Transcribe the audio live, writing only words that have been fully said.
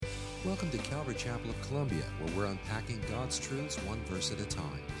Welcome to Calvary Chapel of Columbia, where we're unpacking God's truths one verse at a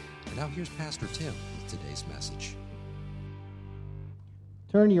time. And now here's Pastor Tim with today's message.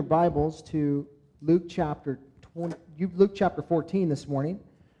 Turn your Bibles to Luke chapter 14 this morning.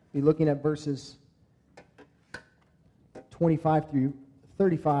 We'll be looking at verses 25 through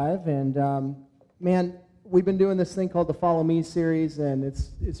 35. And man, we've been doing this thing called the Follow Me series, and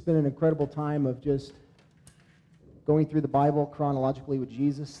it's been an incredible time of just going through the Bible chronologically with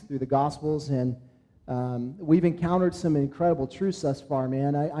Jesus through the Gospels, and we've encountered some incredible truths thus far,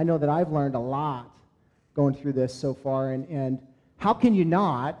 man. I know that I've learned a lot going through this so far, and how can you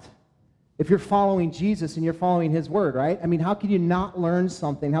not, if you're following Jesus and you're following His Word, right? I mean, how can you not learn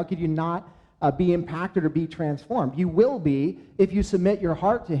something? How could you not be impacted or be transformed? You will be if you submit your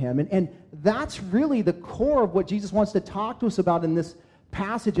heart to Him, and that's really the core of what Jesus wants to talk to us about in this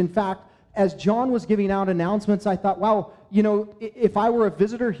passage. In fact, as John was giving out announcements, I thought, wow, you know, if I were a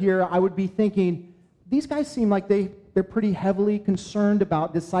visitor here, I would be thinking, these guys seem like they're pretty heavily concerned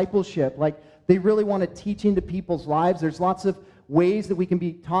about discipleship. Like, they really want to teach into people's lives. There's lots of ways that we can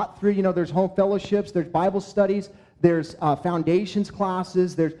be taught through. You know, there's home fellowships, there's Bible studies, there's foundations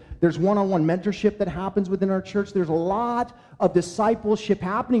classes, there's one-on-one mentorship that happens within our church. There's a lot of discipleship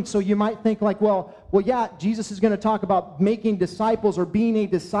happening. So you might think like, well, yeah, Jesus is going to talk about making disciples or being a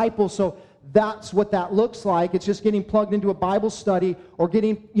disciple. So that's what that looks like. It's just getting plugged into a Bible study or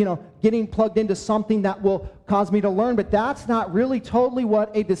getting plugged into something that will cause me to learn. But that's not really totally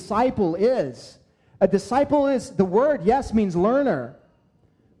what a disciple is. A disciple is, the word, yes, means learner.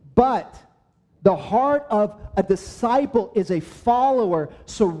 But the heart of a disciple is a follower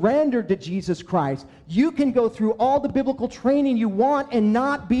surrendered to Jesus Christ. You can go through all the biblical training you want and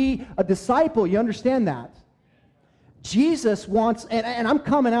not be a disciple. You understand that? Jesus wants, and I'm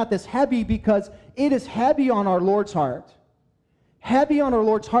coming at this heavy because it is heavy on our Lord's heart. Heavy on our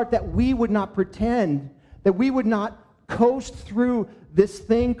Lord's heart that we would not pretend, that we would not coast through this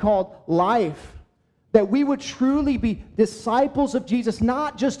thing called life. That we would truly be disciples of Jesus,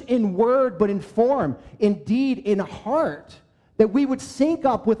 not just in word, but in form, in deed, in heart. That we would sync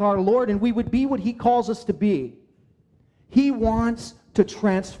up with our Lord and we would be what He calls us to be. He wants to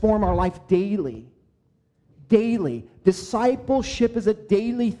transform our life daily. Daily. Discipleship is a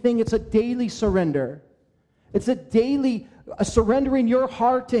daily thing. It's a daily surrender. It's a daily surrendering your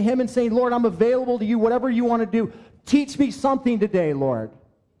heart to Him and saying, Lord, I'm available to You, whatever You want to do. Teach me something today, Lord.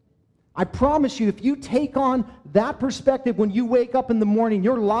 I promise you, if you take on that perspective when you wake up in the morning,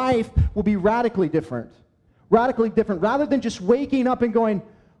 your life will be radically different. Radically different. Rather than just waking up and going,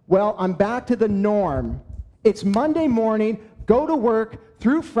 well, I'm back to the norm. It's Monday morning, go to work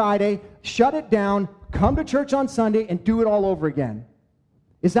through Friday, shut it down, come to church on Sunday, and do it all over again.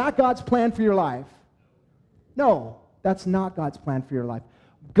 Is that God's plan for your life? No, that's not God's plan for your life.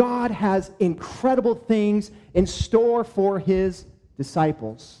 God has incredible things in store for His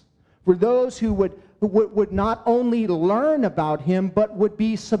disciples. For those who would not only learn about Him, but would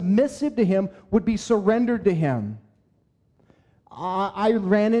be submissive to Him, would be surrendered to Him. I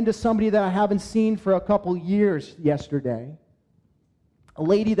ran into somebody that I haven't seen for a couple years yesterday. A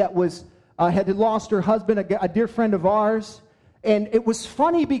lady that had lost her husband, a dear friend of ours. And it was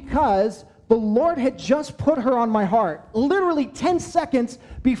funny because the Lord had just put her on my heart, literally 10 seconds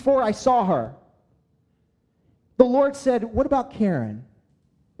before I saw her. The Lord said, what about Karen?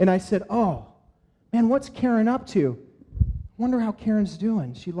 And I said, oh, man, what's Karen up to? Wonder how Karen's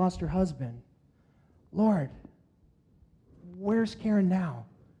doing. She lost her husband. Lord, where's Karen now?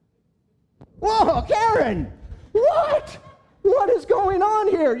 Whoa, Karen! What? What is going on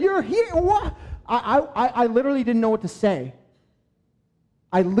here? You're here. What? I literally didn't know what to say.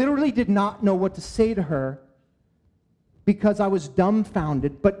 I literally did not know what to say to her because I was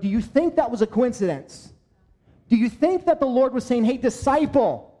dumbfounded. But do you think that was a coincidence? Do you think that the Lord was saying, hey,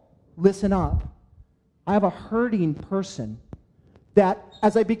 disciple, listen up. I have a hurting person that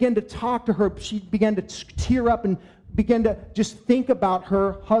as I began to talk to her, she began to tear up and began to just think about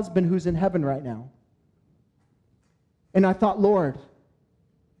her husband who's in heaven right now. And I thought, Lord,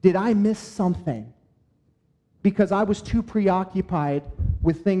 did I miss something? Because I was too preoccupied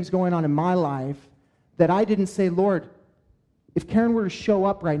with things going on in my life that I didn't say, Lord, if Karen were to show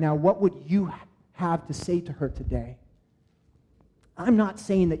up right now, what would You have to say to her today? I'm not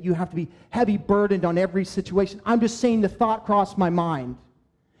saying that you have to be heavy burdened on every situation. I'm just saying the thought crossed my mind.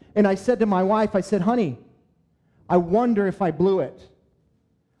 And I said to my wife, I said, honey, I wonder if I blew it.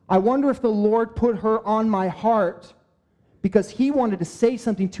 I wonder if the Lord put her on my heart because He wanted to say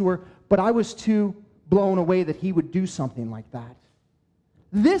something to her, but I was too blown away that He would do something like that.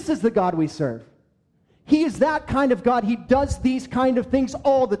 This is the God we serve. He is that kind of God. He does these kind of things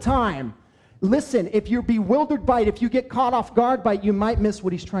all the time. Listen, if you're bewildered by it, if you get caught off guard by it, you might miss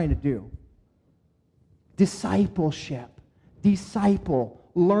what he's trying to do. Discipleship. Disciple.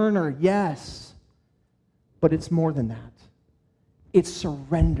 Learner, yes. But it's more than that. It's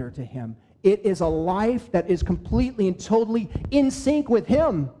surrender to him. It is a life that is completely and totally in sync with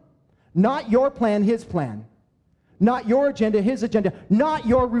him. Not your plan, his plan. Not your agenda, his agenda. Not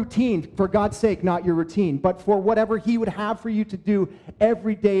your routine. For God's sake, not your routine. But for whatever he would have for you to do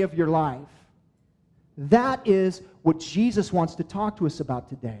every day of your life. That is what Jesus wants to talk to us about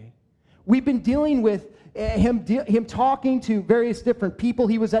today. We've been dealing with him talking to various different people.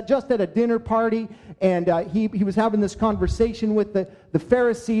 He was just at a dinner party, and he was having this conversation with the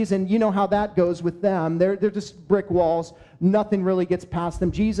Pharisees, and you know how that goes with them. They're just brick walls. Nothing really gets past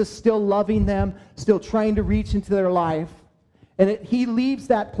them. Jesus still loving them, still trying to reach into their life. And he leaves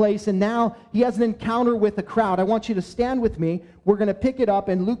that place, and now he has an encounter with a crowd. I want you to stand with me. We're going to pick it up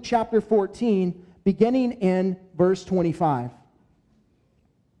in Luke chapter 14, beginning in verse 25.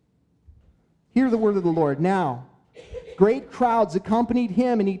 Hear the word of the Lord. Now, great crowds accompanied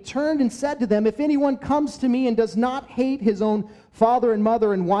him, and he turned and said to them, if anyone comes to me and does not hate his own father and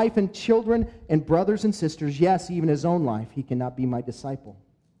mother and wife and children and brothers and sisters, yes, even his own life, he cannot be my disciple.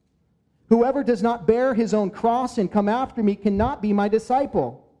 Whoever does not bear his own cross and come after me cannot be my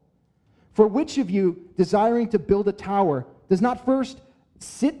disciple. For which of you, desiring to build a tower, does not first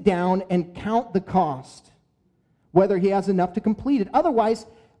sit down and count the cost, whether he has enough to complete it? Otherwise,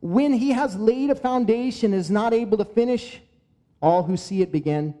 when he has laid a foundation and is not able to finish, all who see it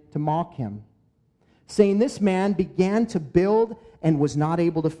begin to mock him, saying, this man began to build and was not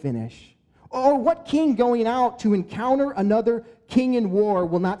able to finish. Or what king going out to encounter another king in war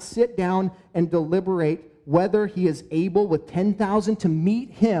will not sit down and deliberate whether he is able with 10,000 to meet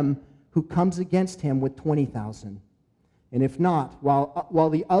him who comes against him with 20,000? And if not, while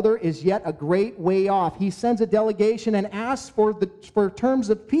the other is yet a great way off, he sends a delegation and asks for terms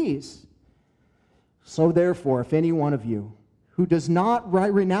of peace. So therefore, if any one of you who does not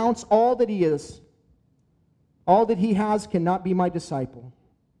renounce all that he is, all that he has, cannot be my disciple.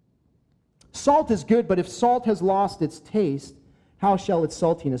 Salt is good, but if salt has lost its taste, how shall its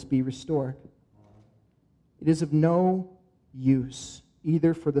saltiness be restored? It is of no use,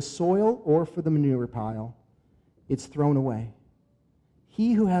 either for the soil or for the manure pile. It's thrown away.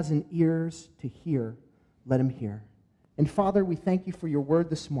 He who has an ears to hear, let him hear. And Father, we thank you for your word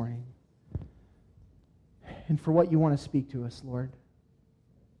this morning and for what you want to speak to us, Lord.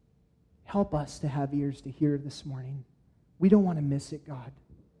 Help us to have ears to hear this morning. We don't want to miss it, God.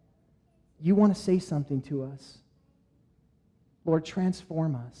 You want to say something to us. Lord,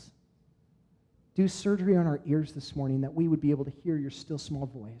 transform us. Do surgery on our ears this morning that we would be able to hear your still small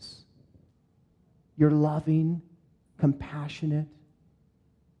voice. Your loving, compassionate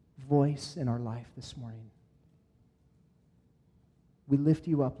voice in our life this morning. We lift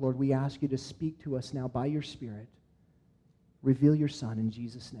you up, Lord. We ask you to speak to us now by your Spirit. Reveal your Son in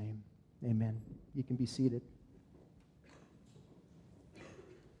Jesus' name. Amen. You can be seated.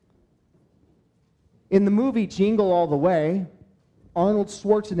 In the movie Jingle All the Way, Arnold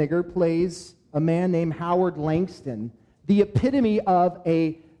Schwarzenegger plays a man named Howard Langston, the epitome of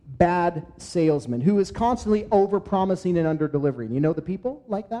a bad salesman who is constantly over-promising and under-delivering. You know the people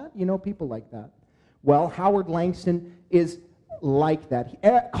like that? You know people like that. Well, Howard Langston is like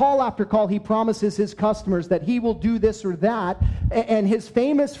that. Call after call, he promises his customers that he will do this or that, and his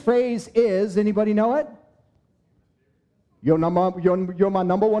famous phrase is, anybody know it? You're my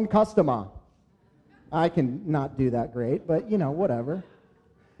number one customer. I can not do that great, but, you know, whatever.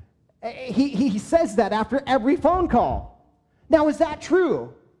 He says that after every phone call. Now, is that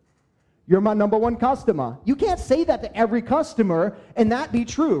true? You're my number one customer. You can't say that to every customer and that be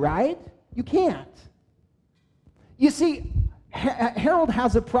true, right? You can't. You see, Harold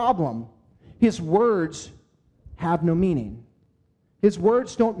has a problem. His words have no meaning. His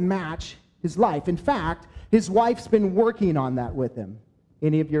words don't match his life. In fact, his wife's been working on that with him.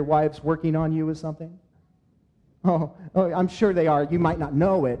 Any of your wives working on you with something? Oh, I'm sure they are. You might not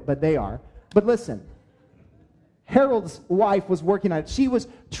know it, but they are. But listen, Harold's wife was working on it. She was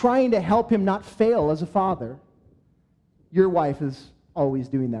trying to help him not fail as a father. Your wife is always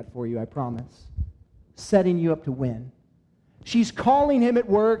doing that for you, I promise. Setting you up to win. She's calling him at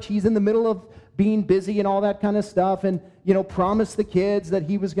work. She's in the middle of being busy and all that kind of stuff, and, you know, promised the kids that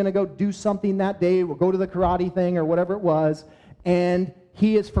he was going to go do something that day, or go to the karate thing or whatever it was, and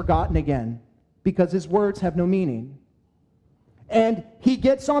he has forgotten again because his words have no meaning. And he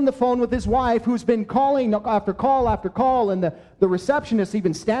gets on the phone with his wife, who's been calling after call after call, and the receptionist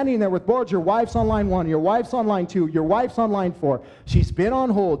even standing there with boards. Your wife's on line 1, your wife's on line 2, your wife's on line 4. She's been on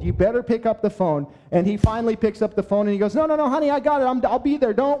hold. You better pick up the phone. And he finally picks up the phone, and he goes, no, honey, I got it. I'll be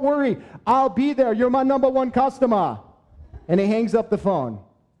there. Don't worry. I'll be there. You're my number one customer. And he hangs up the phone.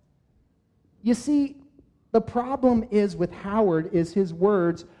 You see, the problem is with Howard is his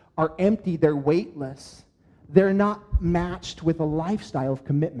words are empty. They're weightless. They're not matched with a lifestyle of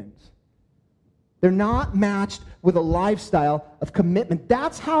commitment. They're not matched with a lifestyle of commitment.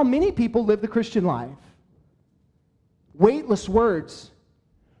 That's how many people live the Christian life. Weightless words.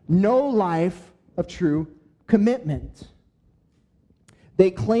 No life of true commitment. They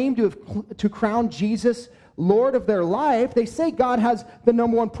claim to crown Jesus Lord of their life. They say God has the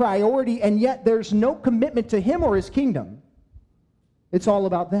number one priority, and yet there's no commitment to Him or His kingdom. It's all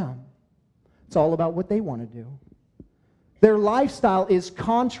about them. It's all about what they want to do. Their lifestyle is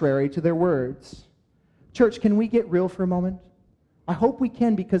contrary to their words. Church, can we get real for a moment? I hope we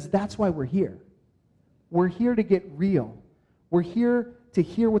can, because that's why we're here. We're here to get real. We're here to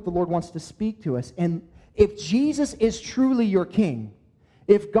hear what the Lord wants to speak to us. And if Jesus is truly your King,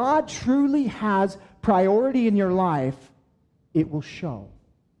 if God truly has priority in your life, it will show.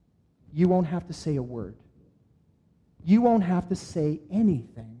 You won't have to say a word. You won't have to say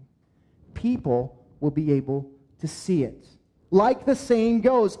anything. People will be able to see it. Like the saying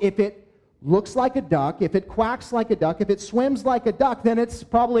goes, if it looks like a duck, if it quacks like a duck, if it swims like a duck, then it's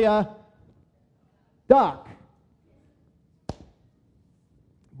probably a duck.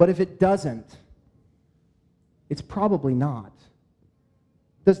 But if it doesn't, it's probably not.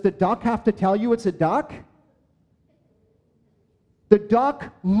 Does the duck have to tell you it's a duck? The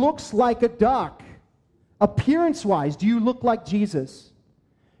duck looks like a duck. Appearance-wise, do you look like Jesus?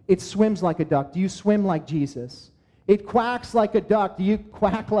 It swims like a duck. Do you swim like Jesus? It quacks like a duck. Do you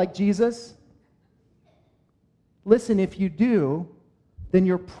quack like Jesus? Listen, if you do, then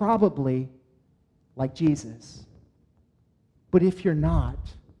you're probably like Jesus. But if you're not,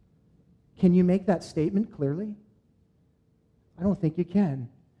 can you make that statement clearly? I don't think you can.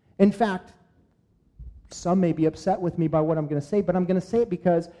 In fact, some may be upset with me by what I'm going to say, but I'm going to say it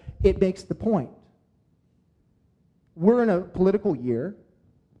because it makes the point. We're in a political year,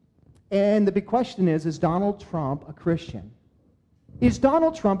 and the big question is Donald Trump a Christian? Is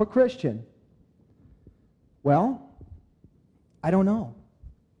Donald Trump a Christian? Well, I don't know.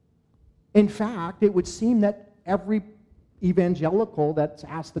 In fact, it would seem that every evangelical that's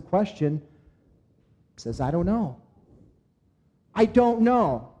asked the question says, I don't know. I don't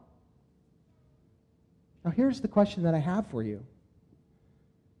know. Now, here's the question that I have for you.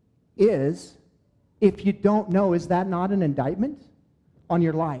 If you don't know, is that not an indictment on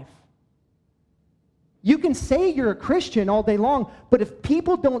your life? You can say you're a Christian all day long, but if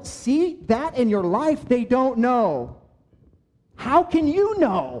people don't see that in your life, they don't know. How can you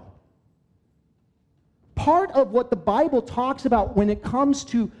know? Part of what the Bible talks about when it comes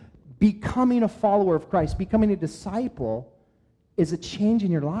to becoming a follower of Christ, becoming a disciple, is a change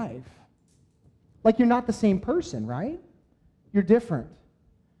in your life. Like you're not the same person, right? You're different.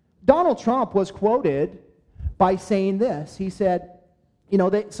 Donald Trump was quoted by saying this. He said,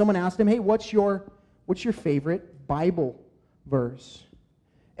 someone asked him, hey, what's your favorite Bible verse?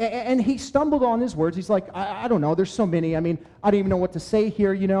 And he stumbled on his words. He's like, I don't know. There's so many. I mean, I don't even know what to say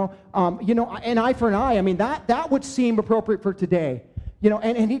here, an eye for an eye. I mean, that would seem appropriate for today.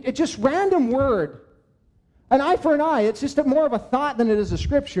 It's just random word. An eye for an eye. It's just more of a thought than it is a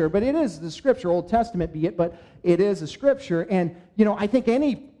scripture. But it is the scripture, Old Testament be it, but it is a scripture. And, I think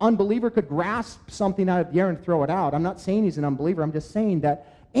any unbeliever could grasp something out of the air and throw it out. I'm not saying he's an unbeliever. I'm just saying that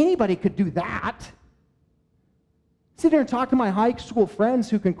anybody could do that. Sit there and talk to my high school friends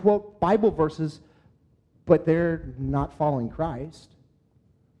who can quote Bible verses, but they're not following Christ.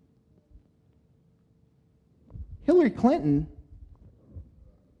 Hillary Clinton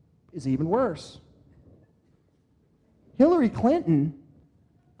is even worse. Hillary Clinton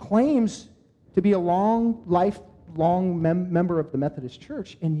claims to be a lifelong member of the Methodist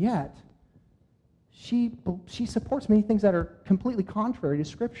Church, and yet she supports many things that are completely contrary to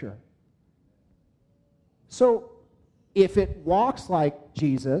Scripture. So, if it walks like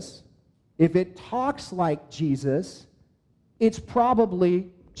Jesus, if it talks like Jesus, it's probably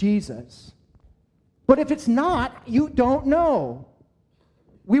Jesus. But if it's not, you don't know.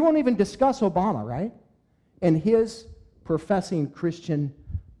 We won't even discuss Obama, right? And his professing Christian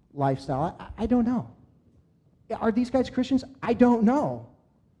lifestyle. I don't know. Are these guys Christians? I don't know.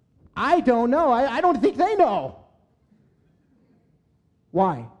 I don't know. I don't think they know.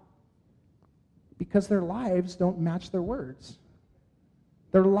 Why? Because their lives don't match their words.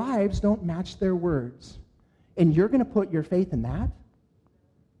 Their lives don't match their words. And you're going to put your faith in that?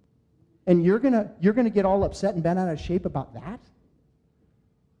 And you're going to get all upset and bent out of shape about that?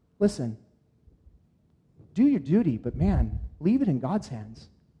 Listen, do your duty, but man, leave it in God's hands.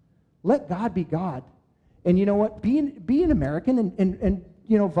 Let God be God. And you know what? Be an American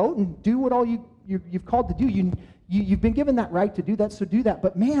and vote and do what all you've called to do. You've been given that right to do that, so do that.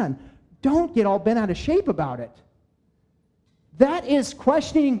 But man, don't get all bent out of shape about it. That is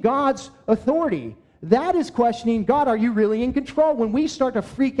questioning God's authority. That is questioning, God, are you really in control? When we start to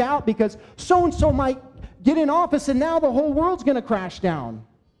freak out because so-and-so might get in office and now the whole world's going to crash down.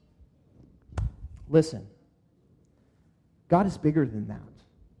 Listen, God is bigger than that.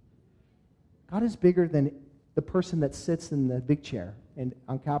 God is bigger than the person that sits in the big chair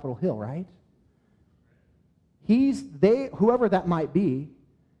on Capitol Hill, right? Whoever that might be,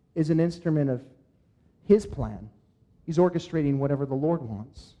 is an instrument of His plan. He's orchestrating whatever the Lord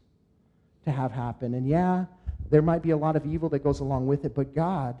wants to have happen. And yeah, there might be a lot of evil that goes along with it, but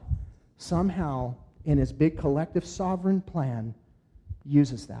God somehow, in His big collective sovereign plan,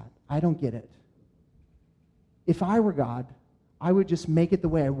 uses that. I don't get it. If I were God, I would just make it the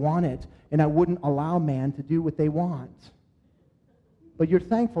way I want it, and I wouldn't allow man to do what they want. But you're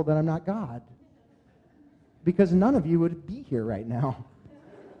thankful that I'm not God, because none of you would be here right now.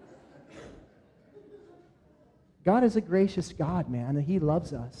 God is a gracious God, man, and He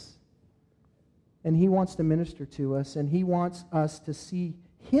loves us. And He wants to minister to us, and He wants us to see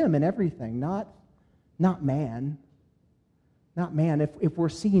Him in everything, not man. Not man. If we're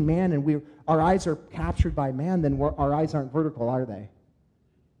seeing man and our eyes are captured by man, then our eyes aren't vertical, are they?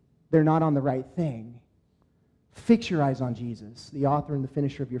 They're not on the right thing. Fix your eyes on Jesus, the author and the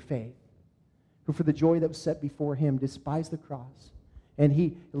finisher of your faith, who for the joy that was set before Him despised the cross, and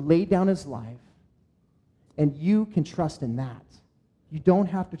He laid down His life, and you can trust in that. You don't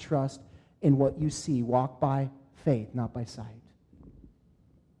have to trust in what you see. Walk by faith, not by sight.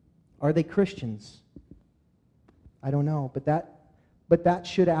 Are they Christians? I don't know, but that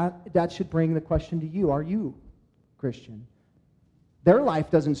should bring the question to you. Are you Christian? Their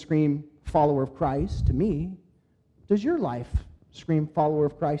life doesn't scream follower of Christ to me. Does your life scream follower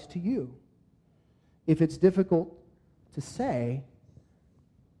of Christ to you? If it's difficult to say,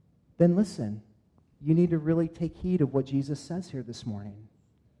 then listen, you need to really take heed of what Jesus says here this morning.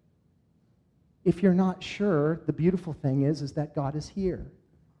 If you're not sure, the beautiful thing is that God is here.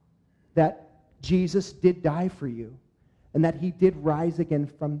 That Jesus did die for you, and that He did rise again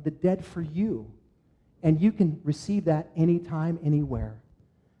from the dead for you. And you can receive that anytime, anywhere.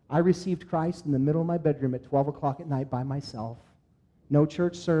 I received Christ in the middle of my bedroom at 12 o'clock at night by myself. No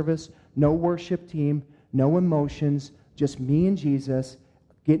church service, no worship team, no emotions, just me and Jesus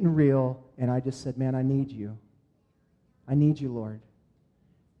getting real. And I just said, man, I need you. I need you, Lord.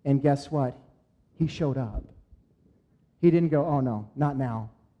 And guess what? He showed up. He didn't go, oh no, not now.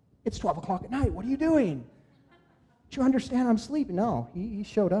 It's 12 o'clock at night. What are you doing? Do you understand I'm sleeping? No, he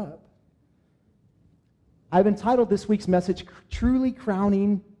showed up. I've entitled this week's message, Truly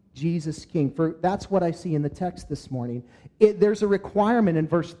Crowning Jesus King. That's what I see in the text this morning. There's a requirement in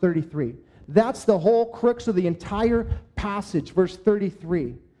verse 33. That's the whole crux of the entire passage, verse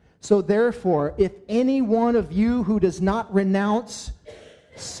 33. So therefore, if any one of you who does not renounce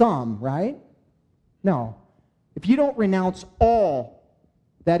some, right? No. If you don't renounce all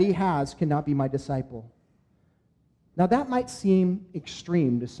that he has, cannot be my disciple. Now that might seem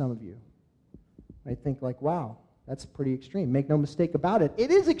extreme to some of you. I think like, wow, that's pretty extreme. Make no mistake about it.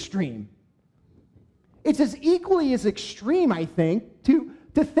 It is extreme. It's as equally as extreme, I think, to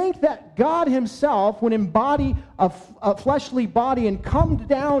think that God Himself would embody a fleshly body and come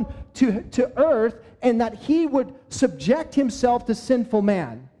down to earth, and that He would subject Himself to sinful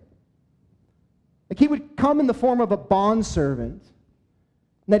man. Like He would come in the form of a bondservant.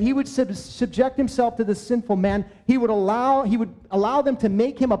 That He would subject Himself to the sinful man. He would allow them to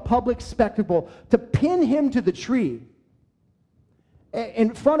make Him a public spectacle, to pin Him to the tree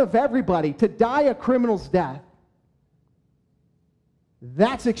in front of everybody, to die a criminal's death.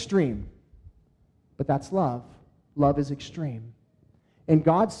 That's extreme. But that's love. Love is extreme. And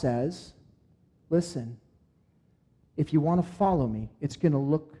God says, listen, if you want to follow me, it's going to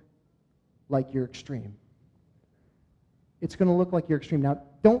look like you're extreme. It's going to look like you're extreme. Now,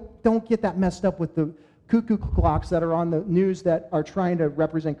 don't get that messed up with the cuckoo clocks that are on the news that are trying to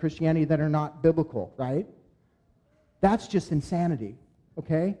represent Christianity that are not biblical, right? That's just insanity,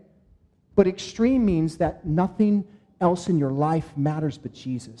 okay? But extreme means that nothing else in your life matters but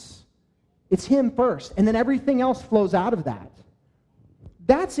Jesus. It's Him first, and then everything else flows out of that.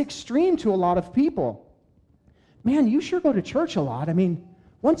 That's extreme to a lot of people. Man, you sure go to church a lot. I mean,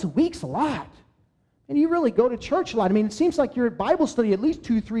 Once a week's a lot. And you really go to church a lot. I mean, it seems like you're at Bible study at least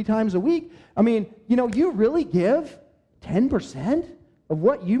 2-3 times a week. I mean, you really give 10% of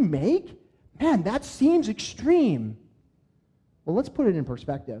what you make? Man, that seems extreme. Well, let's put it in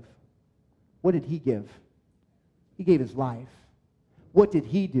perspective. What did he give? He gave his life. What did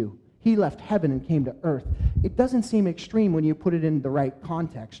he do? He left heaven and came to earth. It doesn't seem extreme when you put it in the right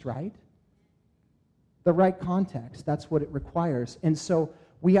context, right? The right context, that's what it requires. And so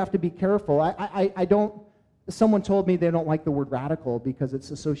we have to be careful. I don't, someone told me they don't like the word radical because it's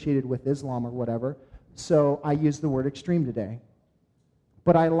associated with Islam or whatever, so I use the word extreme today.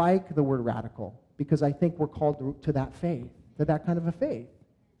 But I like the word radical because I think we're called to that faith, to that kind of a faith.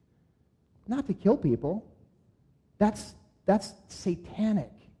 Not to kill people. That's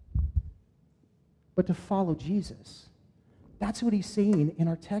satanic. But to follow Jesus. That's what he's saying in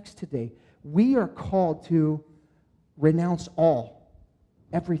our text today. We are called to renounce all.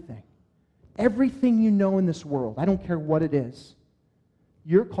 Everything. Everything you know in this world. I don't care what it is.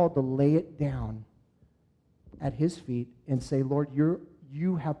 You're called to lay it down at his feet and say, Lord,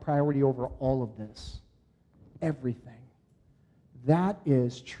 you have priority over all of this. Everything. That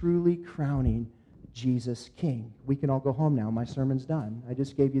is truly crowning Jesus King. We can all go home now. My sermon's done. I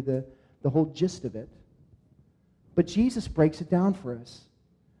just gave you the whole gist of it. But Jesus breaks it down for us.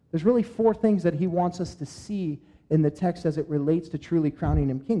 There's really 4 things that he wants us to see in the text as it relates to truly crowning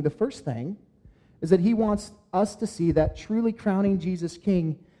him king. The first thing is that he wants us to see that truly crowning Jesus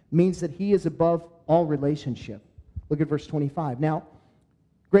king means that he is above all relationship. Look at verse 25. Now,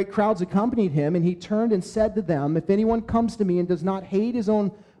 great crowds accompanied him, and he turned and said to them, if anyone comes to me and does not hate his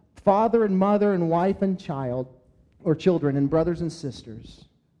own father and mother and wife and child, or children and brothers and sisters.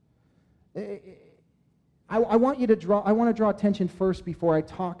 I want to draw attention first before I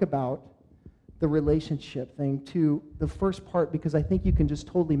talk about the relationship thing to the first part, because I think you can just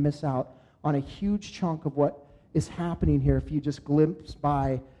totally miss out on a huge chunk of what is happening here if you just glimpse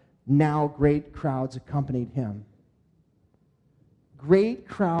by now great crowds accompanied him. Great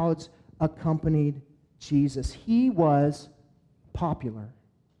crowds accompanied Jesus. He was popular.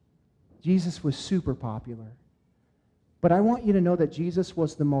 Jesus was super popular. But I want you to know that Jesus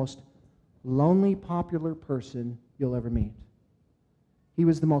was the most lonely, popular person you'll ever meet. He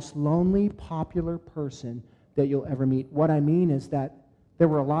was the most lonely, popular person that you'll ever meet. What I mean is that there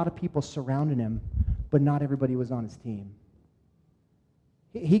were a lot of people surrounding him, but not everybody was on his team.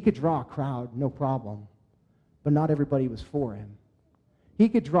 He could draw a crowd, no problem, but not everybody was for him. He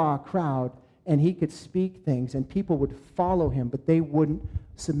could draw a crowd, and he could speak things, and people would follow him, but they wouldn't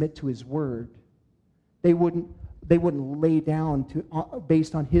submit to his word. They wouldn't lay down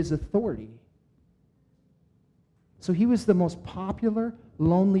based on his authority. So he was the most popular,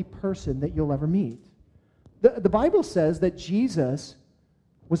 lonely person that you'll ever meet. The Bible says that Jesus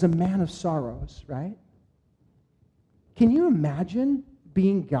was a man of sorrows, right? Can you imagine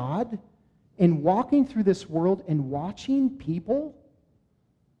being God and walking through this world and watching people?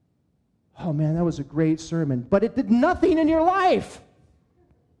 Oh man, that was a great sermon, but it did nothing in your life.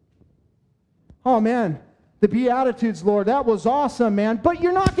 Oh man, the Beatitudes, Lord, that was awesome, man, but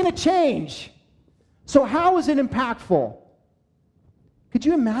you're not going to change. So how is it impactful? Could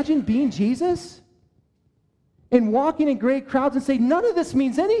you imagine being Jesus and walking in great crowds and say, none of this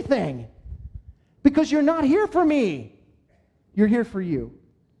means anything because you're not here for me. You're here for you.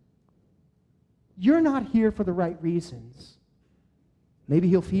 You're not here for the right reasons. Maybe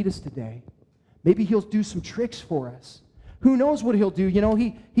he'll feed us today. Maybe he'll do some tricks for us. Who knows what he'll do? You know,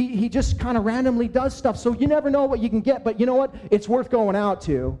 he just kind of randomly does stuff, so you never know what you can get, but you know what? It's worth going out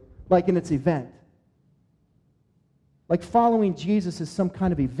to, like in its event. Like following Jesus is some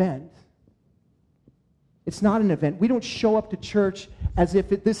kind of event. It's not an event. We don't show up to church as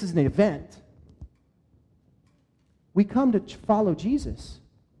if this is an event. We come to follow Jesus.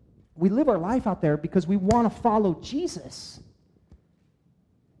 We live our life out there because we want to follow Jesus.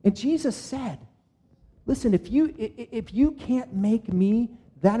 And Jesus said, listen, if you can't make me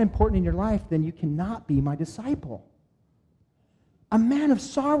that important in your life, then you cannot be my disciple. A man of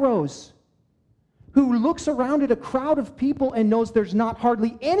sorrows who looks around at a crowd of people and knows there's not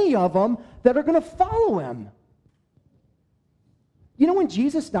hardly any of them that are going to follow him. You know, when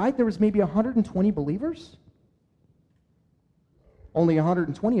Jesus died, there was maybe 120 believers. Only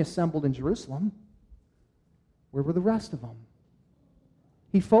 120 assembled in Jerusalem. Where were the rest of them?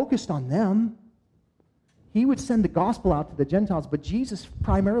 He focused on them. He would send the gospel out to the Gentiles, but Jesus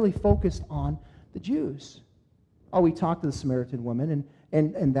primarily focused on the Jews. Oh, he talked to the Samaritan woman,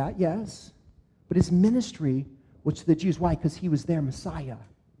 and that, yes. But his ministry was to the Jews. Why? Because he was their Messiah.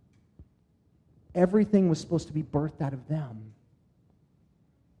 Everything was supposed to be birthed out of them.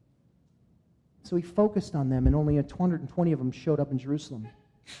 So he focused on them, and only 220 of them showed up in Jerusalem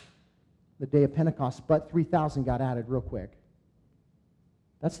the day of Pentecost, but 3,000 got added real quick.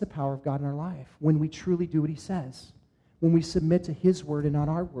 That's the power of God in our life, when we truly do what he says, when we submit to his word and not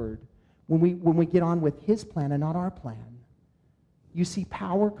our word, when we get on with his plan and not our plan. You see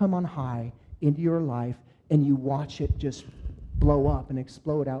power come on high into your life, and you watch it just blow up and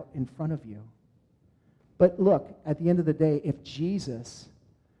explode out in front of you. But look, at the end of the day, if Jesus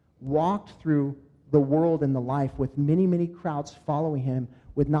walked through the world and the life with many, many crowds following him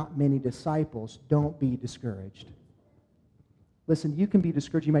with not many disciples, don't be discouraged. Listen, you can be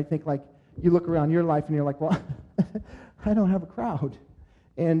discouraged. You might think like, you look around your life and you're like, well, I don't have a crowd.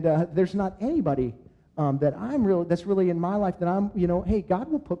 And there's not anybody that's really in my life that I'm, hey,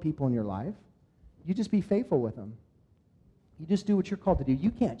 God will put people in your life. You just be faithful with them. You just do what you're called to do. You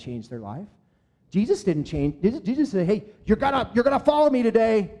can't change their life. Jesus didn't change. Jesus said, hey, you're gonna follow me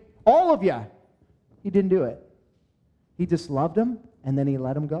today, all of you. He didn't do it. He just loved them, and then he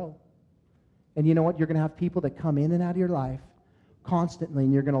let them go. And you know what? You're going to have people that come in and out of your life constantly,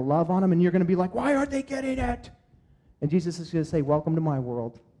 and you're going to love on them, and you're going to be like, why aren't they getting it? And Jesus is going to say, welcome to my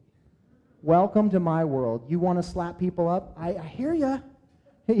world. Welcome to my world. You want to slap people up? I hear you.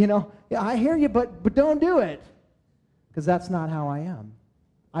 I hear you, but don't do it. Because that's not how I am.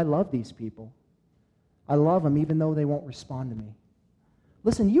 I love these people. I love them even though they won't respond to me.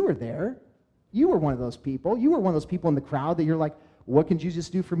 Listen, you were there. You were one of those people. You were one of those people in the crowd that you're like, what can Jesus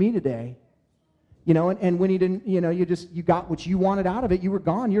do for me today? And when he didn't, you got what you wanted out of it, you were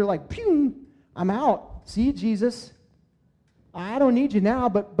gone. You're like, pew, I'm out. See you, Jesus. I don't need you now,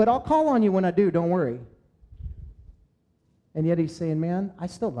 but I'll call on you when I do. Don't worry. And yet he's saying, man, I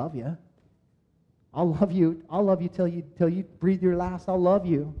still love you. I'll love you. I'll love you till you breathe your last. I'll love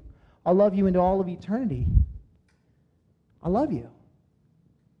you. I'll love you into all of eternity. I love you.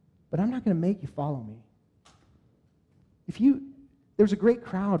 But I'm not going to make you follow me. There's a great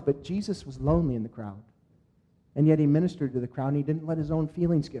crowd, but Jesus was lonely in the crowd. And yet he ministered to the crowd, and he didn't let his own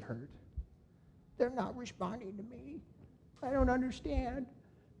feelings get hurt. They're not responding to me. I don't understand.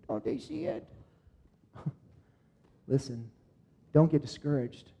 Don't they see it? Listen, don't get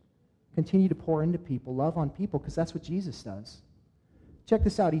discouraged. Continue to pour into people, love on people, because that's what Jesus does. Check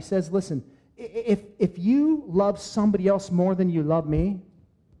this out. He says, listen, if you love somebody else more than you love me,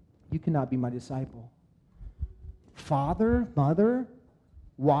 you cannot be my disciple. Father, mother,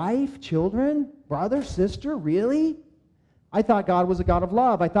 wife, children, brother, sister, really? I thought God was a God of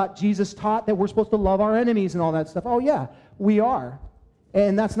love. I thought Jesus taught that we're supposed to love our enemies and all that stuff. Oh, yeah, we are.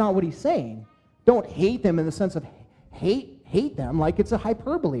 And that's not what he's saying. Don't hate them in the sense of hate them like it's a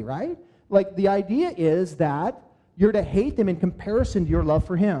hyperbole, right? Like the idea is that you're to hate them in comparison to your love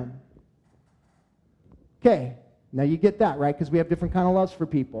for him. Okay, now you get that, right? Because we have different kind of loves for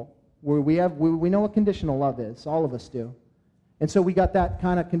people. We know what conditional love is. All of us do. And so we got that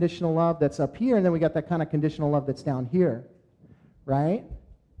kind of conditional love that's up here, and then we got that kind of conditional love that's down here, right?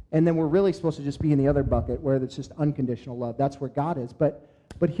 And then we're really supposed to just be in the other bucket where it's just unconditional love. That's where God is. But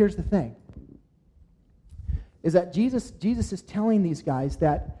here's the thing, is that Jesus is telling these guys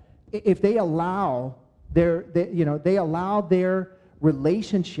that if they allow their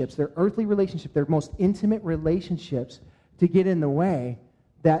relationships, their earthly relationships, their most intimate relationships to get in the way,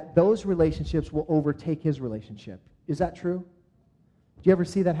 that those relationships will overtake his relationship. Is that true? Do you ever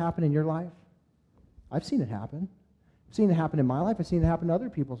see that happen in your life? I've seen it happen. I've seen it happen in my life. I've seen it happen in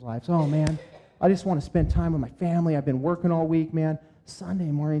other people's lives. Oh, man, I just want to spend time with my family. I've been working all week, man. Sunday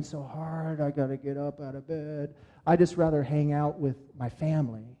morning's so hard. I got to get up out of bed. I just rather hang out with my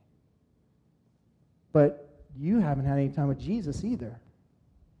family. But you haven't had any time with Jesus either.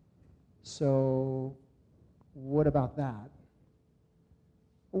 So what about that?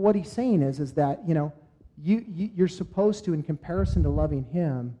 What he's saying is that, you're supposed to, in comparison to loving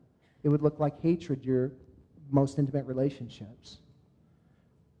him, it would look like hatred, your most intimate relationships.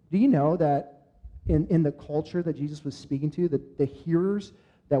 Do you know that in the culture that Jesus was speaking to, the hearers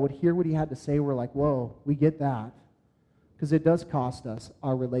that would hear what he had to say were like, whoa, we get that. Because it does cost us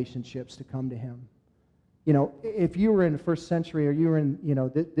our relationships to come to him. If you were in the first century or you were in,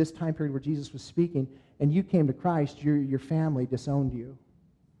 this time period where Jesus was speaking and you came to Christ, your family disowned you.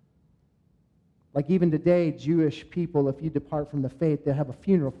 Like even today, Jewish people, if you depart from the faith, they'll have a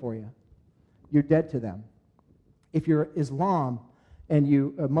funeral for you. You're dead to them. If you're Islam and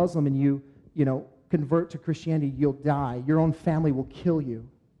you a Muslim and you convert to Christianity, you'll die. Your own family will kill you.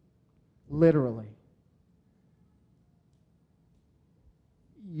 Literally.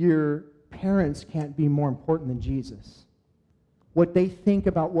 Your parents can't be more important than Jesus. What they think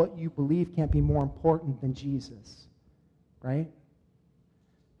about what you believe can't be more important than Jesus. Right?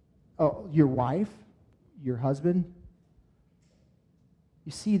 your wife, your husband.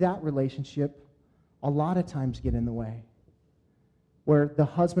 You see that relationship a lot of times get in the way, where the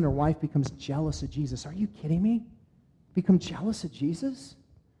husband or wife becomes jealous of Jesus. Are you kidding me? Become jealous of Jesus?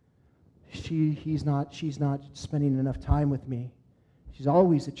 She's not spending enough time with me. She's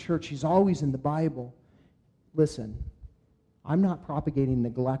always at church. She's always in the Bible. Listen, I'm not propagating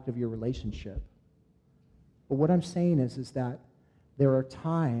neglect of your relationship. But what I'm saying is that there are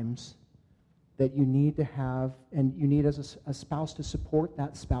times that you need to have, and you need as a spouse to support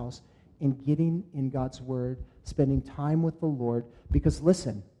that spouse in getting in God's Word, spending time with the Lord, because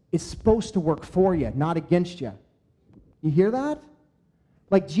listen, it's supposed to work for you, not against you. You hear that?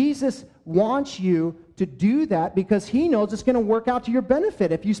 Like Jesus wants you to do that because he knows it's going to work out to your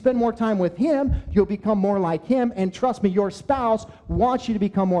benefit. If you spend more time with him, you'll become more like him, and trust me, your spouse wants you to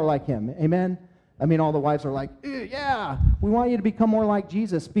become more like him. Amen? I mean, all the wives are like, yeah, we want you to become more like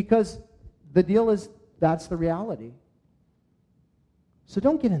Jesus, because the deal is that's the reality. So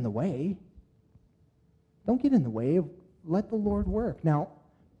don't get in the way. Don't get in the way. Let the Lord work. Now,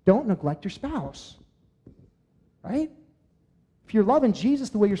 don't neglect your spouse. Right? If you're loving Jesus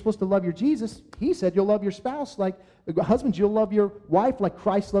the way you're supposed to love your Jesus, he said you'll love your spouse like, husbands, you'll love your wife like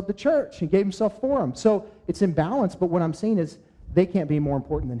Christ loved the church and gave himself for them. So it's in balance, but what I'm saying is they can't be more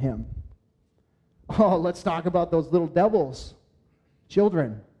important than him. Oh, let's talk about those little devils.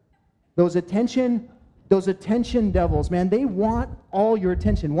 Children. Those attention devils, man, they want all your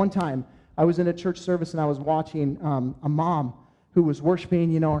attention. One time, I was in a church service and I was watching a mom who was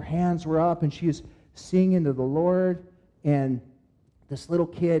worshiping, her hands were up and she was singing to the Lord, and this little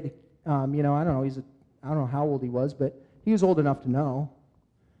kid, I don't know how old he was, but he was old enough to know.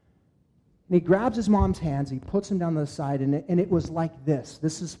 And he grabs his mom's hands, he puts them down to the side, and it was like this.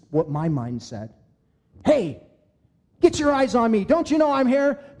 This is what my mind said. Hey, get your eyes on me. Don't you know I'm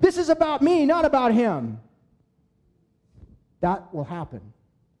here? This is about me, not about him. That will happen.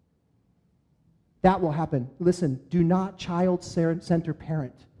 That will happen. Listen, do not child-center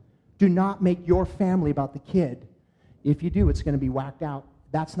parent. Do not make your family about the kid. If you do, it's going to be whacked out.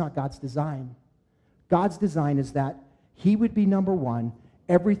 That's not God's design. God's design is that he would be number one.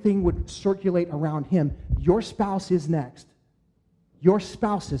 Everything would circulate around him. Your spouse is next. Your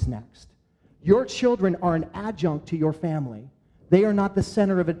spouse is next. Your children are an adjunct to your family. They are not the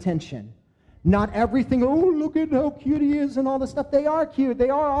center of attention. Not everything, oh, look at how cute he is and all this stuff. They are cute. They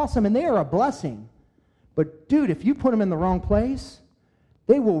are awesome, and they are a blessing. But, dude, if you put them in the wrong place,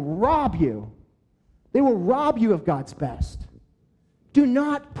 they will rob you. They will rob you of God's best. Do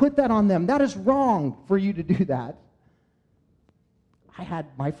not put that on them. That is wrong for you to do that. I had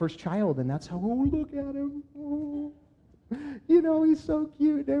my first child, and that's how, oh, look at him. Oh, he's so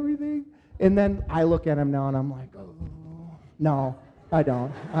cute and everything. And then I look at him now, and I'm like, oh, no, I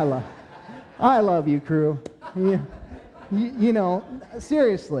don't. I love you, crew.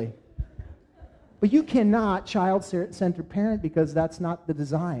 Seriously. But you cannot child-centered parent because that's not the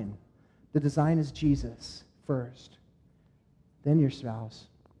design. The design is Jesus first, then your spouse.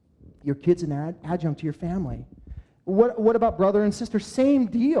 Your kid's an adjunct to your family. What about brother and sister? Same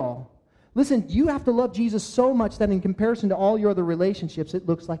deal. Listen, you have to love Jesus so much that in comparison to all your other relationships, it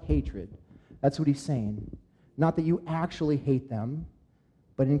looks like hatred. That's what he's saying. Not that you actually hate them,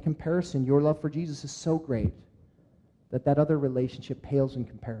 but in comparison, your love for Jesus is so great that other relationship pales in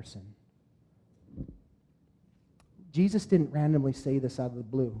comparison. Jesus didn't randomly say this out of the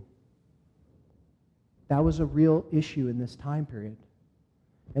blue. That was a real issue in this time period.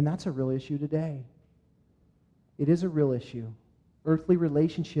 And that's a real issue today. It is a real issue. Earthly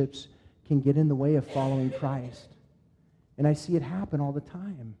relationships can get in the way of following Christ. And I see it happen all the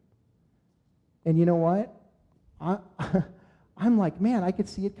time. And you know what? I'm like, man, I could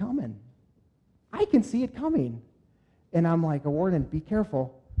see it coming. I can see it coming. And I'm like, Warden, be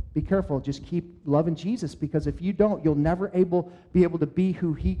careful. Be careful. Just keep loving Jesus, because if you don't, you'll never be able to be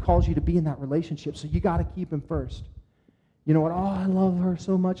who he calls you to be in that relationship. So you got to keep him first. You know what? Oh, I love her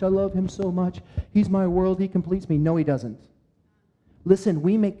so much. I love him so much. He's my world. He completes me. No, he doesn't. Listen,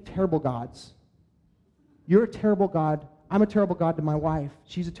 we make terrible gods. You're a terrible God. I'm a terrible God to my wife.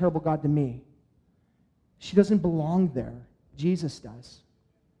 She's a terrible God to me. She doesn't belong there. Jesus does.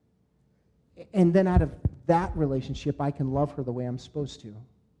 And then out of that relationship, I can love her the way I'm supposed to.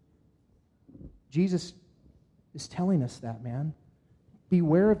 Jesus is telling us that, man.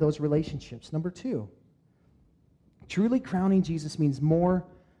 Beware of those relationships. Number 2, truly crowning Jesus means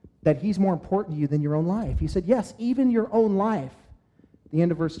that he's more important to you than your own life. He said, yes, even your own life. The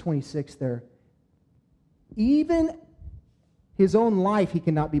end of verse 26 there. Even his own life, he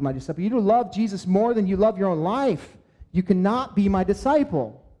cannot be my disciple. You love Jesus more than you love your own life. You cannot be my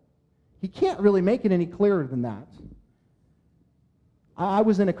disciple. He can't really make it any clearer than that. I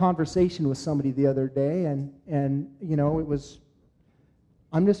was in a conversation with somebody the other day, and you know, it was,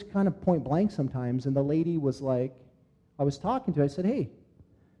 I'm just kind of point blank sometimes, and the lady was like, I was talking to her, I said, hey,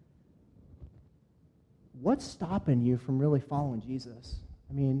 what's stopping you from really following Jesus?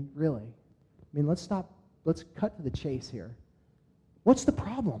 I mean, really. I mean, let's cut to the chase here. What's the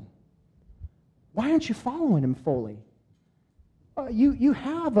problem? Why aren't you following him fully? You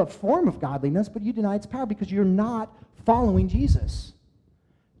have a form of godliness, but you deny its power because you're not following Jesus.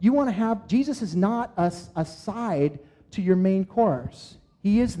 You want to have, Jesus is not a side to your main course.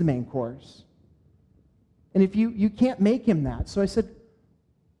 He is the main course. And if you can't make him that. So I said,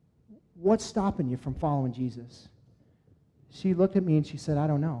 what's stopping you from following Jesus? She looked at me and she said, I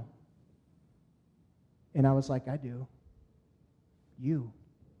don't know. And I was like, I do.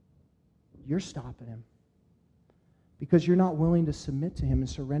 You're stopping him. Because you're not willing to submit to him and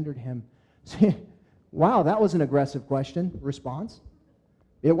surrender to him. Wow, that was an aggressive response.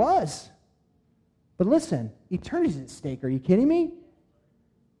 It was. But listen, eternity's at stake. Are you kidding me?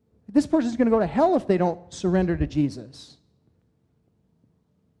 This person's going to go to hell if they don't surrender to Jesus.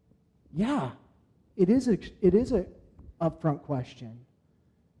 Yeah, it is a upfront question.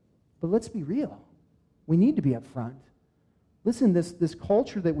 But let's be real. We need to be upfront. Listen, this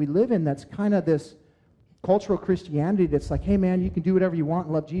culture that we live in, that's kind of this cultural Christianity that's like, hey man, you can do whatever you want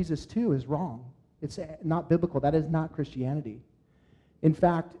and love Jesus too, is wrong. It's not biblical. That is not Christianity. In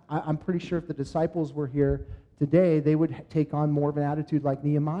fact, I'm pretty sure if the disciples were here today, they would take on more of an attitude like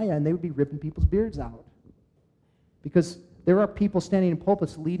Nehemiah, and they would be ripping people's beards out. Because there are people standing in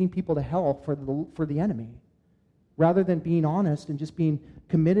pulpits leading people to hell for the enemy, rather than being honest and just being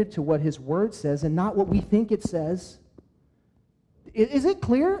committed to what his word says and not what we think it says. Is it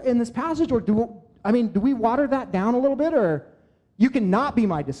clear in this passage, or do we water that down a little bit, or you cannot be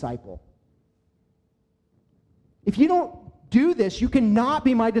my disciple? If you don't do this, you cannot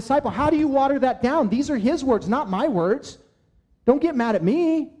be my disciple. How do you water that down? These are his words, not my words. Don't get mad at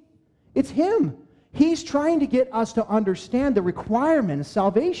me. It's him. He's trying to get us to understand the requirement of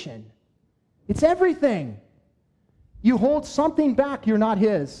salvation. It's everything. You hold something back, you're not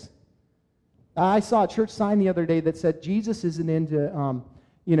his. I saw a church sign the other day that said Jesus isn't into,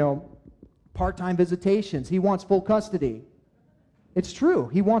 part-time visitations. He wants full custody. It's true.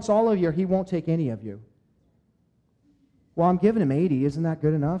 He wants all of you, or he won't take any of you. Well, I'm giving him 80. Isn't that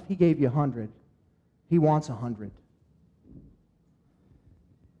good enough? He gave you 100. He wants 100.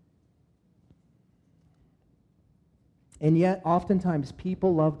 And yet, oftentimes,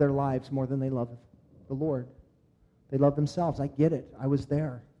 people love their lives more than they love the Lord. They love themselves. I get it. I was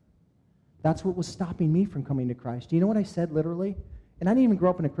there. That's what was stopping me from coming to Christ. Do you know what I said literally? And I didn't even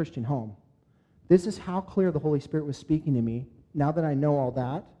grow up in a Christian home. This is how clear the Holy Spirit was speaking to me. Now that I know all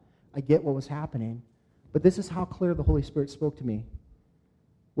that, I get what was happening. But this is how clear the Holy Spirit spoke to me.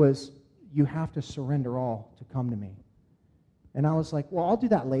 Was, you have to surrender all to come to me. And I was like, well, I'll do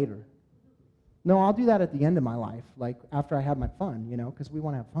that later. No, I'll do that at the end of my life, like after I have my fun, because we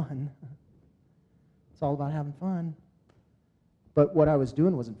want to have fun. It's all about having fun. But what I was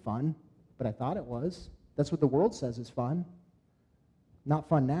doing wasn't fun, but I thought it was. That's what the world says is fun. Not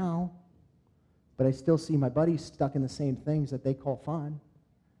fun now, but I still see my buddies stuck in the same things that they call fun.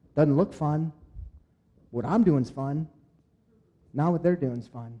 Doesn't look fun. What I'm doing is fun. Not what they're doing is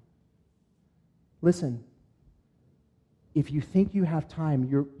fun. Listen, if you think you have time,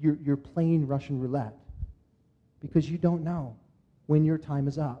 you're playing Russian roulette because you don't know when your time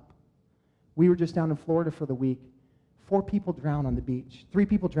is up. We were just down in Florida for the week. 4 people drowned on the beach. 3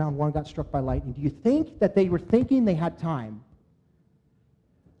 people drowned. 1 got struck by lightning. Do you think that they were thinking they had time?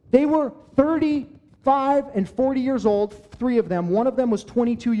 They were 35 and 40 years old, 3 of them. 1 of them was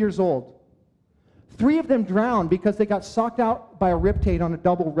 22 years old. 3 of them drowned because they got sucked out by a riptide on a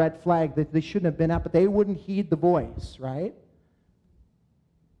double red flag that they shouldn't have been at, but they wouldn't heed the voice, right?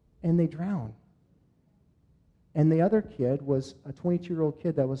 And they drowned. And the other kid was a 22-year-old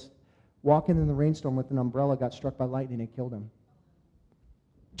kid that was walking in the rainstorm with an umbrella, got struck by lightning and killed him.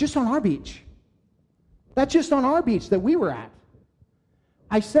 Just on our beach. That's just on our beach that we were at.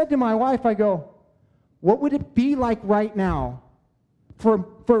 I said to my wife, I go, what would it be like right now for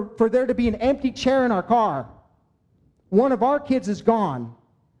there to be an empty chair in our car? One of our kids is gone.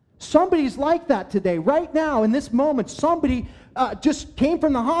 Somebody's like that today. Right now, in this moment, somebody just came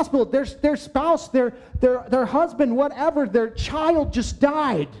from the hospital. Their spouse, their husband, whatever, their child just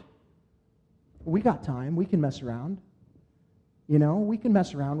died. We got time. We can mess around. We can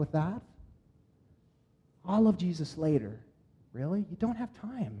mess around with that. I'll love Jesus later. Really? You don't have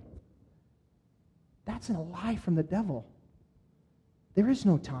time. That's a lie from the devil. There is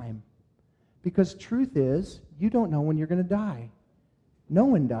no time. Because truth is, you don't know when you're going to die. No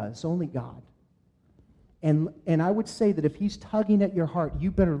one does, only God. And I would say that if he's tugging at your heart,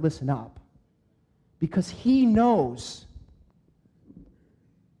 you better listen up. Because he knows.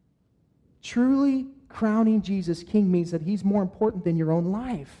 Truly crowning Jesus king means that he's more important than your own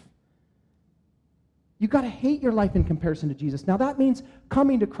life. You've got to hate your life in comparison to Jesus. Now that means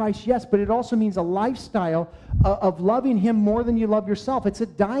coming to Christ, yes, but it also means a lifestyle of loving him more than you love yourself. It's a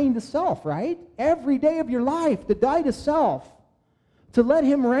dying to self, right? Every day of your life, to die to self, to let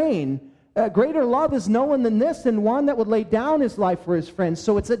him reign. Greater love is no one than this, than one that would lay down his life for his friends.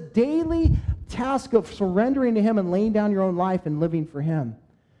 So it's a daily task of surrendering to him and laying down your own life and living for him.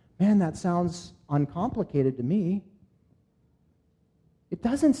 Man, that sounds uncomplicated to me. It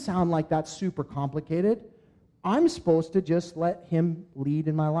doesn't sound like that's super complicated. I'm supposed to just let him lead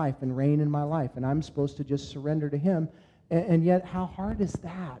in my life and reign in my life, and I'm supposed to just surrender to him. And yet, how hard is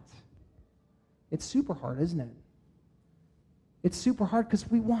that? It's super hard, isn't it? It's super hard because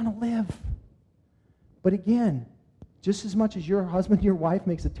we want to live. But again, just as much as your husband, your wife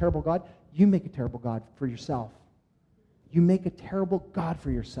makes a terrible God, you make a terrible God for yourself. You make a terrible God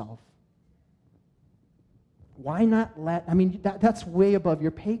for yourself. Why not that's way above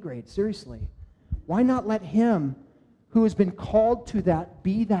your pay grade, seriously. Why not let him, who has been called to that,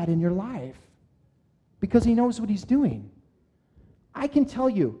 be that in your life? Because he knows what he's doing. I can tell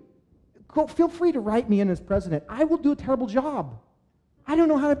you, feel free to write me in as president. I will do a terrible job. I don't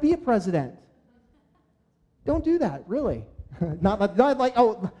know how to be a president. Don't do that, really. Not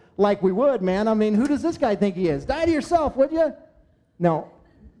like we would, man. I mean, who does this guy think he is? Die to yourself, would you? No.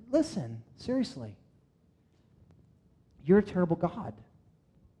 Listen, seriously. You're a terrible God.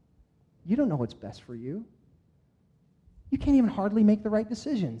 You don't know what's best for you. You can't even hardly make the right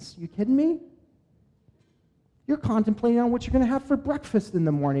decisions. You kidding me? You're contemplating on what you're going to have for breakfast in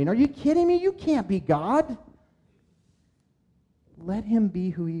the morning. Are you kidding me? You can't be God. Let him be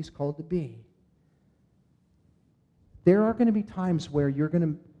who he's called to be. There are going to be times where you're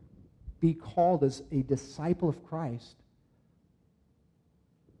going to be called as a disciple of Christ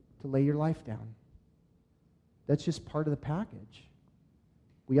to lay your life down. That's just part of the package.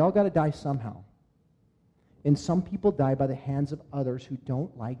 We all got to die somehow. And some people die by the hands of others who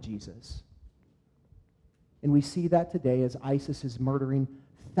don't like Jesus. And we see that today as ISIS is murdering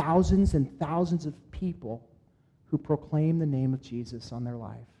thousands and thousands of people who proclaim the name of Jesus on their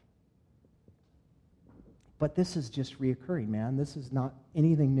life. But this is just reoccurring, man. This is not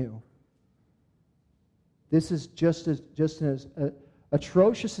anything new. This is just as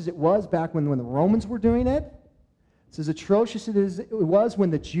atrocious as it was back when the Romans were doing it. It's as atrocious as it was when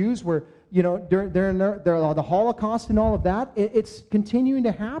the Jews were, during the Holocaust and all of that. It's continuing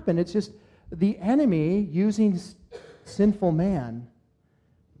to happen. It's just the enemy using sinful man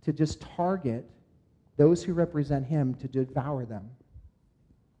to just target those who represent him to devour them.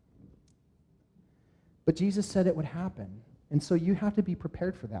 But Jesus said it would happen. And so you have to be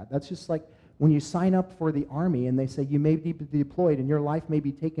prepared for that. That's just like when you sign up for the army and they say you may be deployed and your life may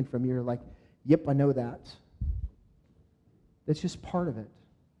be taken from you. You're like, yep, I know that. That's just part of it.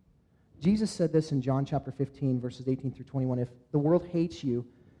 Jesus said this in John chapter 15, verses 18 through 21. If the world hates you,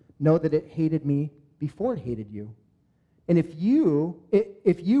 know that it hated me before it hated you. And if you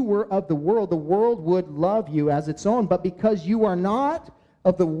were of the world would love you as its own. But because you are not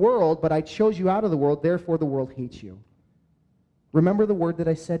of the world, but I chose you out of the world, therefore the world hates you. Remember the word that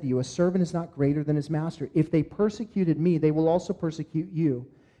I said to you, a servant is not greater than his master. If they persecuted me, they will also persecute you.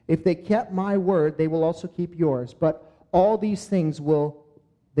 If they kept my word, they will also keep yours. But all these things will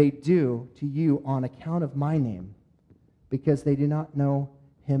they do to you on account of my name, because they do not know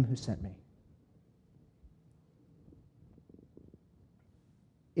him who sent me.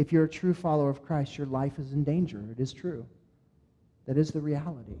 If you're a true follower of Christ, your life is in danger. It is true. That is the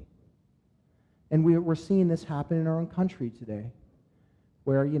reality. And we're seeing this happen in our own country today,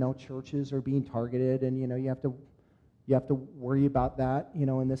 where, churches are being targeted, and, you have to worry about that,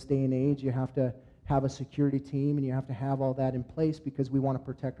 in this day and age. You have to have a security team, and you have to have all that in place because we want to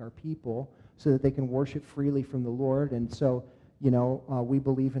protect our people so that they can worship freely from the Lord. And so, we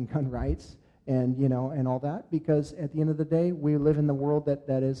believe in gun rights and, and all that, because at the end of the day, we live in the world it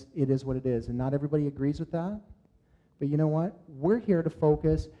is what it is. And not everybody agrees with that. But you know what? We're here to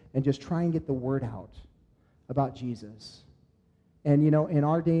focus and just try and get the word out about Jesus. And, in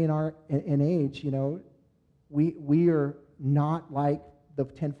our day and age, we are not like the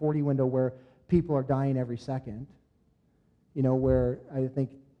 1040 window where people are dying every second. Where I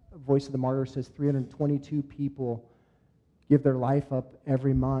think Voice of the Martyr says 322 people give their life up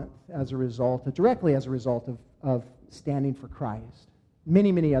every month directly as a result of standing for Christ.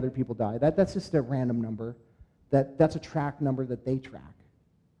 Many, many other people die. That's just a random number. That's a track number that they track.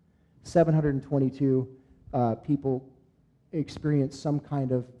 722 people experience some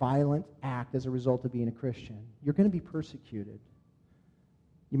kind of violent act as a result of being a Christian. You're going to be persecuted.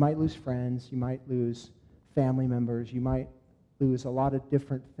 You might lose friends. You might lose family members. You might lose a lot of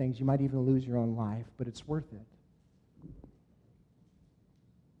different things. You might even lose your own life, but it's worth it.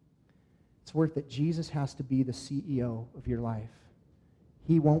 It's worth it. Jesus has to be the CEO of your life.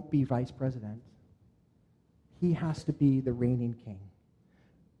 He won't be vice president. He has to be the reigning king.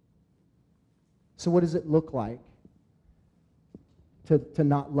 So what does it look like to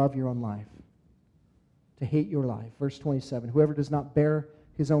not love your own life? To hate your life? Verse 27, whoever does not bear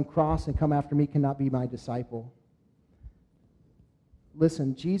his own cross and come after me cannot be my disciple.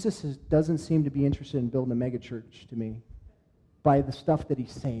 Listen, Jesus doesn't seem to be interested in building a megachurch to me by the stuff that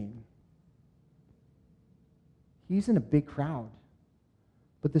he's saying. He's in a big crowd.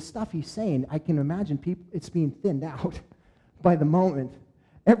 But the stuff he's saying, I can imagine people, it's being thinned out by the moment.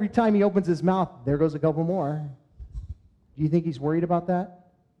 Every time he opens his mouth, there goes a couple more. Do you think he's worried about that?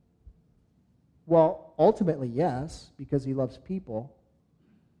 Well, ultimately, yes, because he loves people.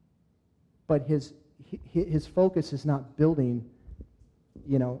 But his focus is not building,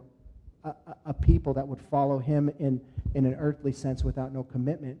 a people that would follow him in an earthly sense without no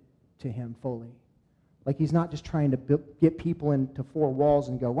commitment to him fully. Like he's not just trying to get people into four walls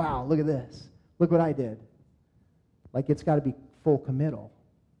and go, wow, look at this. Look what I did. Like it's got to be full committal.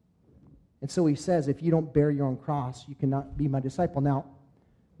 And so he says, if you don't bear your own cross, you cannot be my disciple. Now,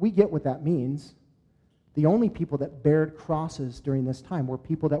 we get what that means. The only people that bared crosses during this time were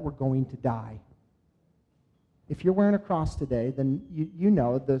people that were going to die. If you're wearing a cross today, then you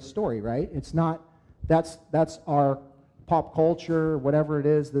know the story, right? It's not, that's our pop culture, whatever it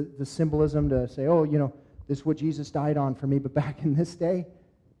is, the symbolism to say, oh, this is what Jesus died on for me. But back in this day,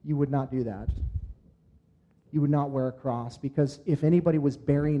 you would not do that. You would not wear a cross, because if anybody was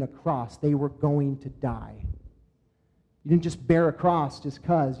bearing a cross, they were going to die. You didn't just bear a cross just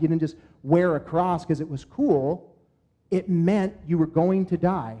because. You didn't just wear a cross because it was cool. It meant you were going to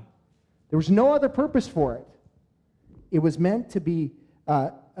die. There was no other purpose for it. It was meant to be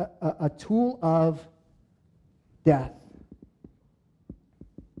a tool of death.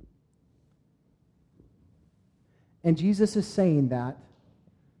 And Jesus is saying that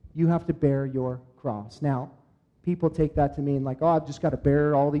you have to bear your cross. Now, people take that to mean like, oh, I've just got to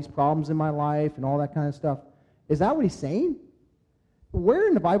bear all these problems in my life and all that kind of stuff. Is that what he's saying? Where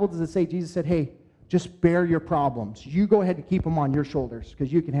in the Bible does it say Jesus said, hey, just bear your problems. You go ahead and keep them on your shoulders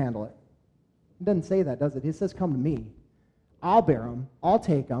because you can handle it. It doesn't say that, does it? It says, come to me. I'll bear them. I'll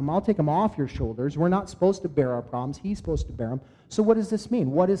take them. I'll take them off your shoulders. We're not supposed to bear our problems. He's supposed to bear them. So what does this mean?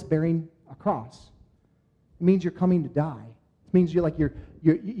 What is bearing a cross? It means you're coming to die. It means you're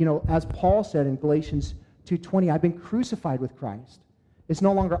as Paul said in Galatians 2:20, I've been crucified with Christ. It's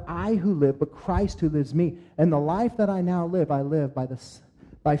no longer I who live, but Christ who lives me. And the life that I now live, I live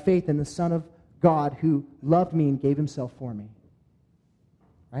by faith in the Son of God who loved me and gave himself for me.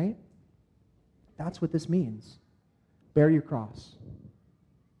 Right? That's what this means. Bear your cross.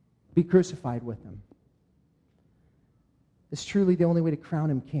 Be crucified with him. It's truly the only way to crown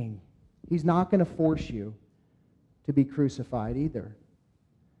him king. He's not going to force you to be crucified either.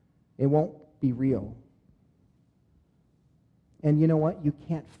 It won't be real. And you know what? You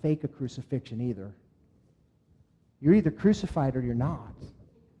can't fake a crucifixion either. You're either crucified or you're not.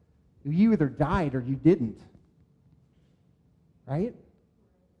 You either died or you didn't. Right?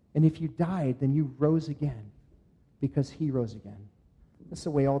 And if you died, then you rose again because he rose again. That's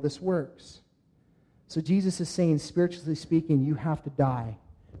the way all this works. So Jesus is saying, spiritually speaking, you have to die,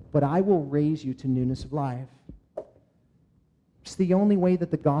 but I will raise you to newness of life. It's the only way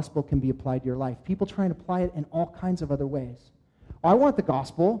that the gospel can be applied to your life. People try and apply it in all kinds of other ways. I want the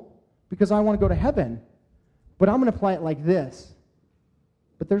gospel because I want to go to heaven, but I'm going to apply it like this.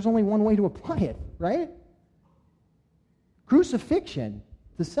 But there's only one way to apply it, right? Crucifixion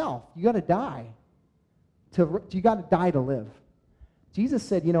to self. You got to die. You got to die to live. Jesus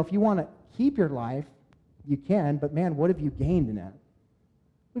said, if you want to keep your life, you can, but man, what have you gained in that?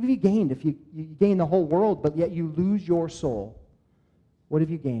 What have you gained if you gain the whole world, but yet you lose your soul? What have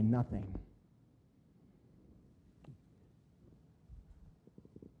you gained? Nothing.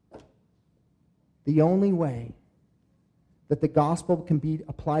 The only way that the gospel can be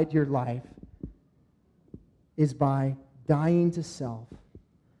applied to your life is by dying to self,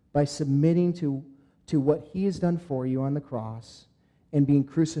 by submitting to what he has done for you on the cross and being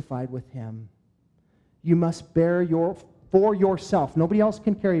crucified with him. You must bear for yourself. Nobody else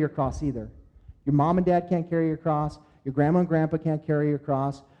can carry your cross either. Your mom and dad can't carry your cross. Your grandma and grandpa can't carry your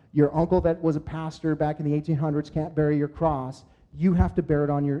cross. Your uncle that was a pastor back in the 1800s can't bear your cross. You have to bear it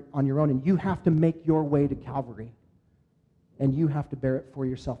on your own, and you have to make your way to Calvary. And you have to bear it for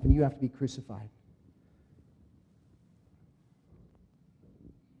yourself, and you have to be crucified.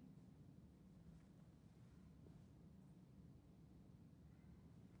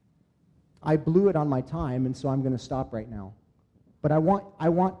 I blew it on my time, and so I'm going to stop right now. But I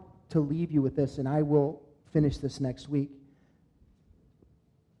want to leave you with this, and I will finish this next week.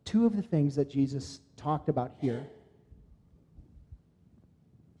 Two of the things that Jesus talked about here.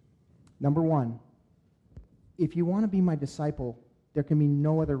 Number one, if you want to be my disciple, there can be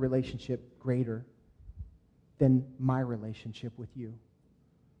no other relationship greater than my relationship with you.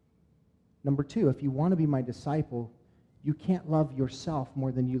 Number two, if you want to be my disciple, you can't love yourself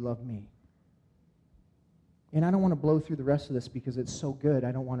more than you love me. And I don't want to blow through the rest of this because it's so good.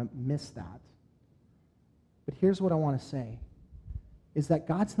 I don't want to miss that. But here's what I want to say, is that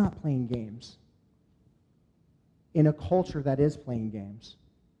God's not playing games in a culture that is playing games.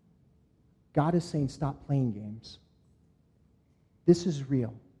 God is saying, stop playing games. This is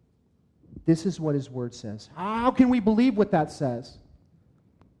real. This is what his word says. How can we believe what that says?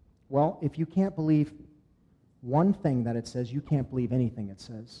 Well, if you can't believe one thing that it says, you can't believe anything it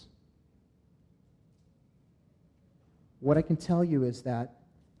says. What I can tell you is that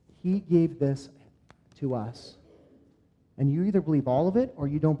he gave this to us. And you either believe all of it or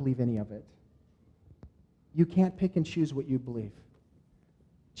you don't believe any of it. You can't pick and choose what you believe.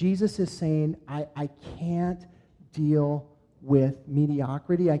 Jesus is saying, I can't deal with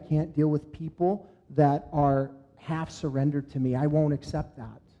mediocrity. I can't deal with people that are half surrendered to me. I won't accept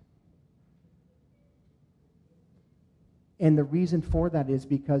that. And the reason for that is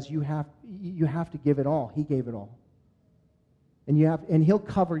because you have to give it all. He gave it all. And he'll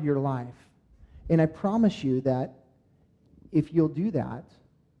cover your life. And I promise you that if you'll do that,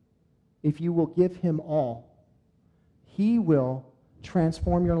 if you will give him all, he will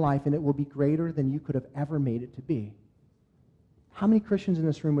transform your life, and it will be greater than you could have ever made it to be. How many Christians in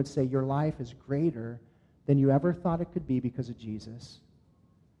this room would say your life is greater than you ever thought it could be because of Jesus?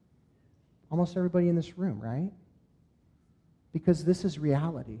 Almost everybody in this room, right? Because this is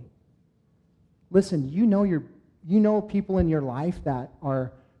reality. Listen, you know people in your life that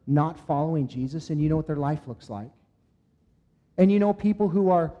are not following Jesus, and you know what their life looks like. And you know people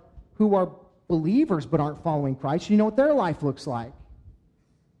who are believers but aren't following Christ. You know what their life looks like.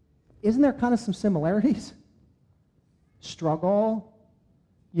 Isn't there kind of some similarities? Struggle,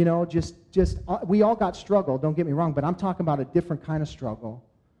 we all got struggle, don't get me wrong, but I'm talking about a different kind of struggle.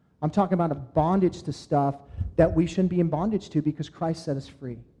 I'm talking about a bondage to stuff that we shouldn't be in bondage to because Christ set us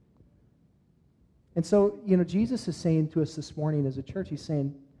free. And so, Jesus is saying to us this morning as a church, he's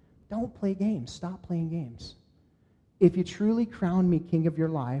saying, don't play games. Stop playing games. If you truly crown me king of your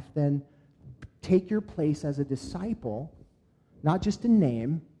life, then take your place as a disciple, not just in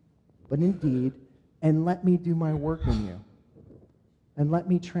name, but in deed, and let me do my work in you. And let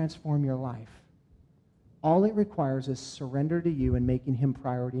me transform your life. All it requires is surrender to you and making him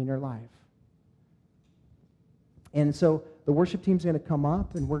priority in your life. And so the worship team's going to come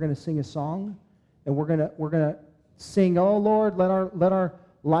up, and we're going to sing a song, and we're going to sing, "Oh Lord, let our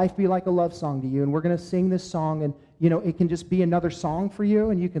life be like a love song to you." And we're going to sing this song, and it can just be another song for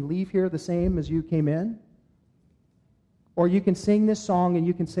you, and you can leave here the same as you came in. Or you can sing this song, and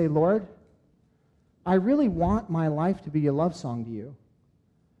you can say, "Lord, I really want my life to be a love song to you.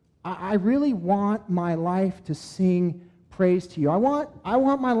 I really want my life to sing praise to you. I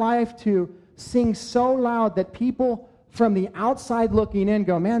want my life to sing so loud that people from the outside looking in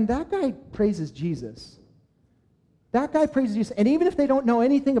go, man, that guy praises Jesus. That guy praises Jesus." And even if they don't know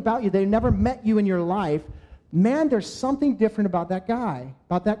anything about you, they've never met you in your life, man, there's something different about that guy,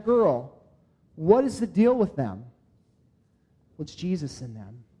 about that girl. What is the deal with them? Well, it's Jesus in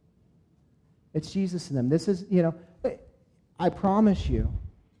them. It's Jesus in them. This is, I promise you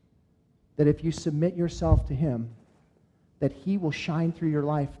that if you submit yourself to him, that he will shine through your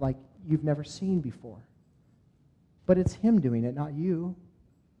life like you've never seen before. But it's him doing it, not you.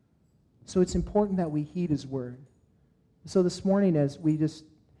 So it's important that we heed his word. So this morning, as we just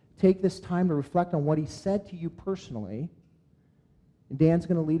take this time to reflect on what he said to you personally, and Dan's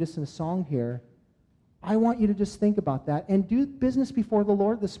going to lead us in a song here, I want you to just think about that and do business before the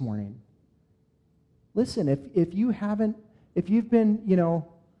Lord this morning. Listen, if you've been,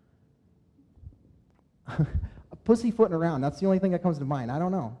 pussyfooting around, that's the only thing that comes to mind. I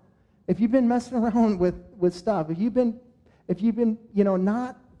don't know. If you've been messing around with stuff, if you've been,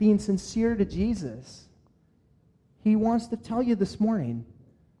 not being sincere to Jesus, he wants to tell you this morning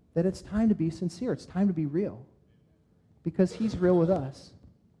that it's time to be sincere. It's time to be real. because he's real with us.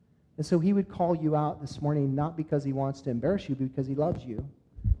 And so he would call you out this morning, not because he wants to embarrass you, but because he loves you.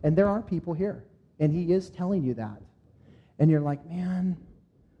 And there are people here, and he is telling you that. And you're like, man,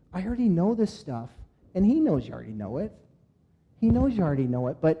 I already know this stuff. And he knows you already know it. He knows you already know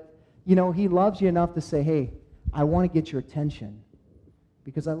it. But, he loves you enough to say, hey, I want to get your attention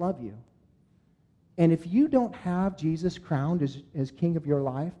because I love you. And if you don't have Jesus crowned as king of your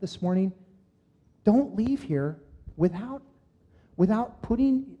life this morning, don't leave here without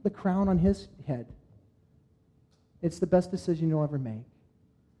putting the crown on his head. It's the best decision you'll ever make.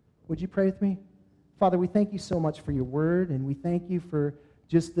 Would you pray with me? Father, we thank you so much for your word, and we thank you for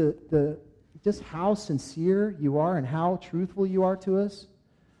just just how sincere you are and how truthful you are to us,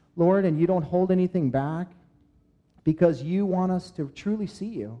 Lord, and you don't hold anything back because you want us to truly see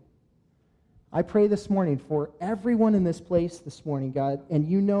you. I pray this morning for everyone in this place this morning, God, and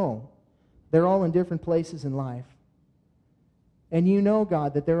they're all in different places in life. And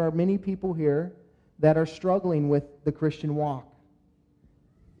God, that there are many people here that are struggling with the Christian walk.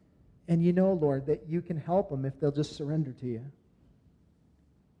 And Lord, that you can help them if they'll just surrender to you.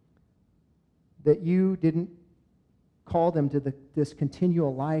 That you didn't call them to this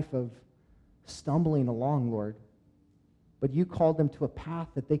continual life of stumbling along, Lord, but you called them to a path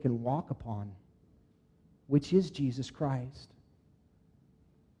that they can walk upon, which is Jesus Christ.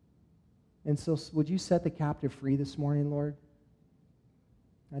 And so would you set the captive free this morning, Lord?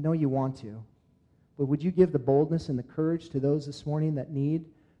 I know you want to, but would you give the boldness and the courage to those this morning that need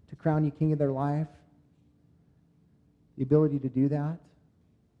to crown you king of their life? The ability to do that?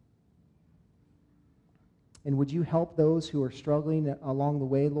 And would you help those who are struggling along the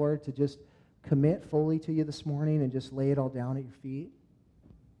way, Lord, to just commit fully to you this morning and just lay it all down at your feet?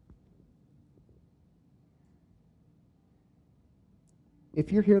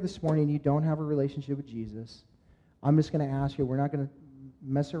 If you're here this morning and you don't have a relationship with Jesus, I'm just going to ask you, we're not going to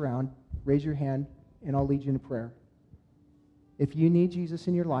mess around. Raise your hand, and I'll lead you into prayer. If you need Jesus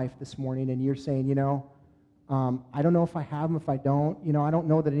in your life this morning and you're saying, I don't know if I have him, if I don't, I don't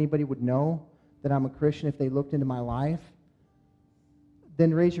know that anybody would know that I'm a Christian if they looked into my life,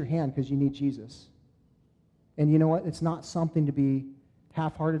 then raise your hand because you need Jesus. And you know what? It's not something to be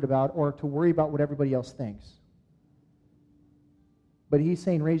half-hearted about or to worry about what everybody else thinks. But he's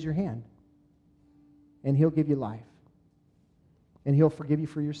saying, raise your hand, and he'll give you life. And he'll forgive you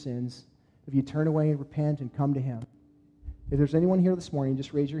for your sins if you turn away and repent and come to him. If there's anyone here this morning,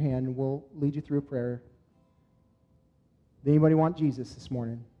 just raise your hand, and we'll lead you through a prayer. Does anybody want Jesus this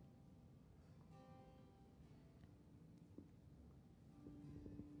morning?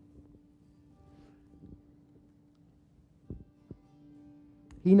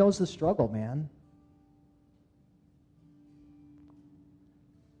 He knows the struggle, man.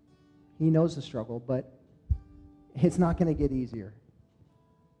 He knows the struggle, but it's not going to get easier.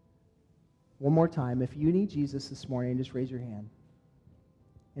 One more time, if you need Jesus this morning, just raise your hand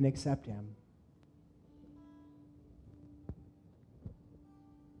and accept him.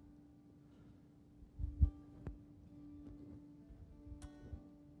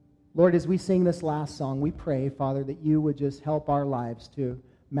 Lord, as we sing this last song, we pray, Father, that you would just help our lives to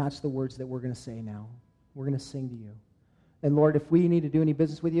match the words that we're going to say now. We're going to sing to you. And Lord, if we need to do any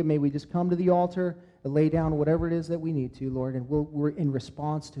business with you, may we just come to the altar and lay down whatever it is that we need to, Lord, and we're in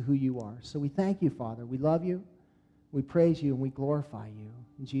response to who you are. So we thank you, Father. We love you, we praise you, and we glorify you.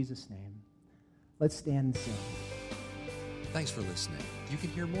 In Jesus' name. Let's stand and sing. Thanks for listening. You can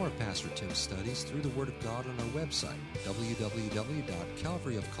hear more of Pastor Tim's studies through the Word of God on our website,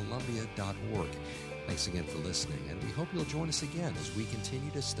 www.calvaryofcolumbia.org. Thanks again for listening, and we hope you'll join us again as we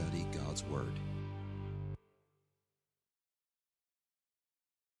continue to study God's Word.